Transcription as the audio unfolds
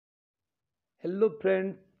Hello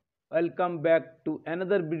friends, welcome back to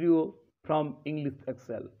another video from English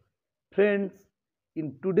Excel. Friends,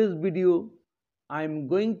 in today's video, I am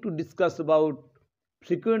going to discuss about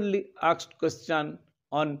frequently asked question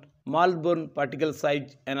on Malvern particle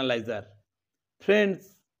size analyzer.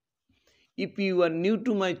 Friends, if you are new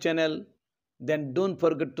to my channel, then don't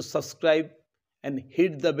forget to subscribe and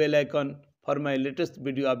hit the bell icon for my latest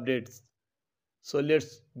video updates. So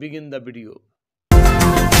let's begin the video.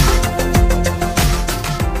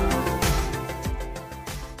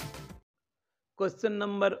 Question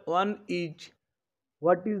number 1 is,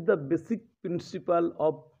 what is the basic principle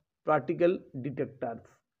of particle detectors?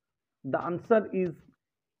 The answer is,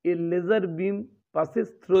 a laser beam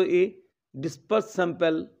passes through a dispersed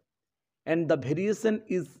sample and the variation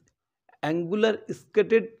is angular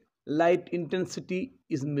scattered light intensity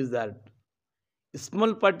is measured.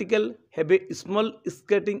 Small particles have a small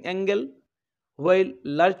scattering angle while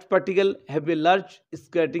large particles have a large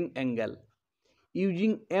scattering angle.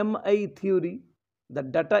 Using MI theory, the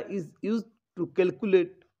data is used to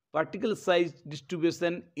calculate particle size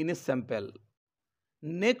distribution in a sample.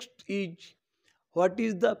 Next is, what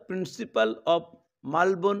is the principle of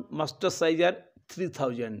Malvern mastersizer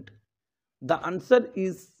 3000? The answer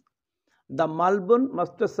is, the Malvern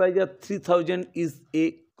mastersizer 3000 is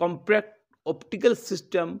a compact optical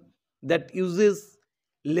system that uses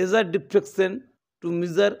laser diffraction to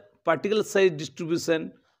measure particle size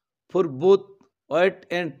distribution for both wet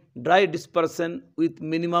and dry dispersion with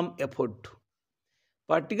minimum effort.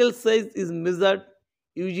 Particle size is measured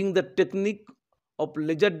using the technique of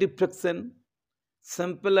laser diffraction.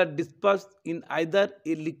 Samples are dispersed in either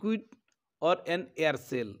a liquid or an air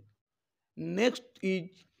cell. Next is,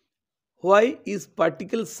 why is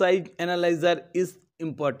particle size analyzer is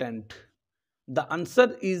important? The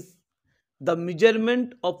answer is, the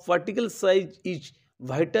measurement of particle size is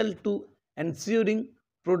vital to ensuring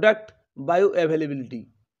product bioavailability,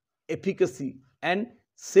 efficacy and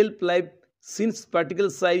shelf life, since particle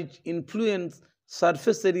size influence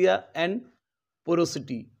surface area and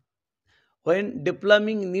porosity. When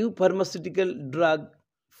deploying new pharmaceutical drug,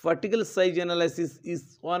 particle size analysis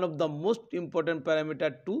is one of the most important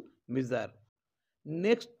parameters to measure.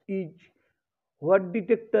 Next is, what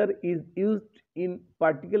detector is used in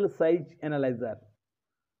particle size analyzer?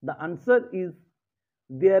 The answer is,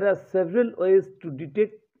 there are several ways to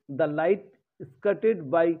detect the light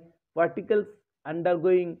scattered by particles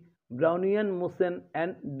undergoing Brownian motion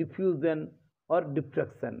and diffusion or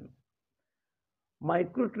diffraction.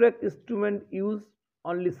 Microtrack instruments use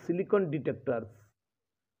only silicon detectors.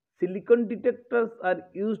 Silicon detectors are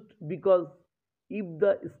used because if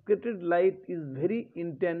the scattered light is very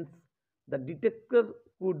intense, the detector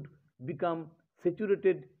could become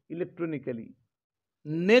saturated electronically.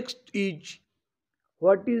 Next is,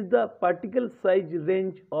 what is the particle size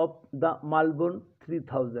range of the Malvern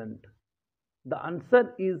 3000? The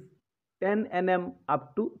answer is 10 nm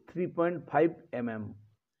up to 3.5 mm.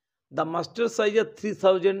 The mastersizer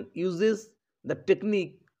 3000 uses the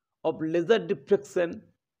technique of laser diffraction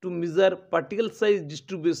to measure particle size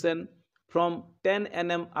distribution from 10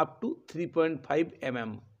 nm up to 3.5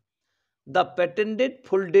 mm. The patented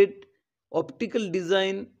folded optical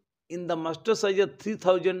design in the mastersizer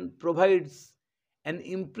 3000 provides an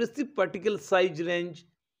impressive particle size range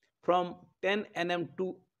from 10 nm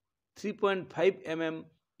to 3.5 mm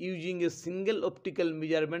using a single optical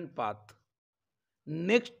measurement path.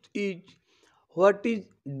 Next is, what is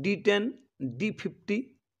D10, D50,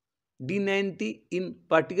 D90 in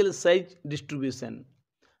particle size distribution?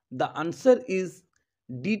 The answer is,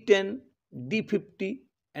 D10, D50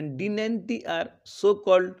 and D90 are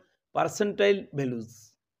so-called percentile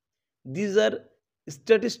values. These are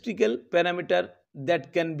statistical parameters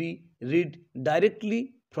that can be read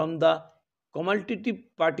directly from the cumulative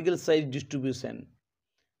particle size distribution.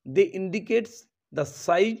 They indicate the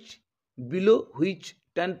size below which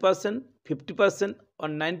 10%, 50% or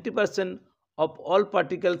 90% of all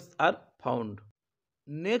particles are found.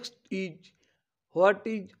 Next is, what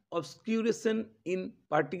is obscuration in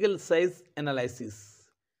particle size analysis?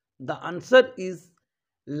 The answer is,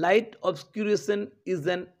 light obscuration is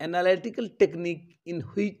an analytical technique in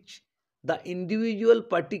which the individual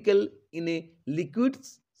particle in a liquid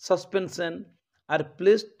suspension are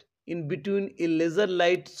placed in between a laser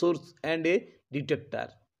light source and a detector.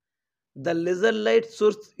 The laser light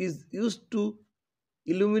source is used to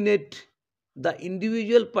illuminate the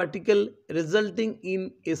individual particle, resulting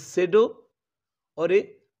in a shadow or a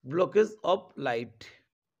blockage of light.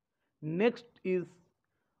 Next is,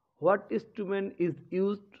 what instrument is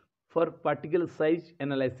used for particle size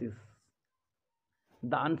analysis?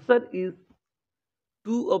 The answer is,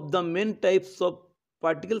 two of the main types of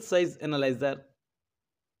particle size analyzer: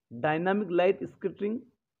 dynamic light scattering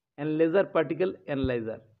and laser particle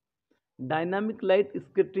analyzer. Dynamic light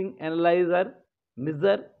scattering analyzer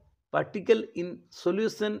measure particle in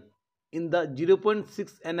solution in the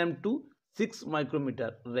 0.6 nm to 6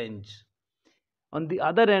 micrometer range. On the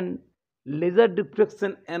other hand, laser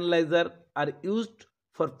diffraction analyzer are used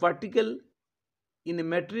for particle in a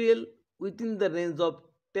material within the range of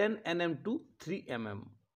 10 nm to 3 mm.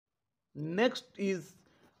 Next is,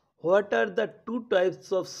 what are the two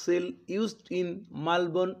types of cell used in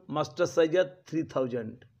Malvern mastersizer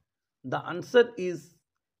 3000? The answer is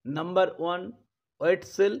number 1 wet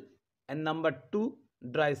cell and number 2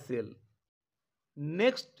 dry cell.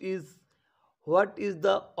 Next is, what is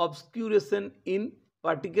the obscuration in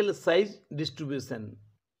particle size distribution?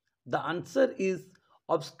 The answer is,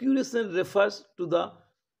 obscuration refers to the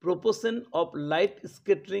proportion of light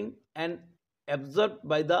scattering and absorbed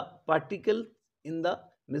by the particles in the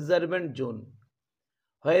measurement zone,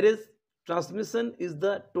 whereas transmission is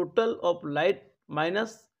the total of light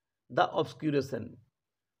minus the obscuration.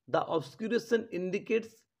 The obscuration indicates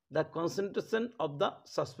the concentration of the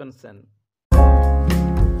suspension.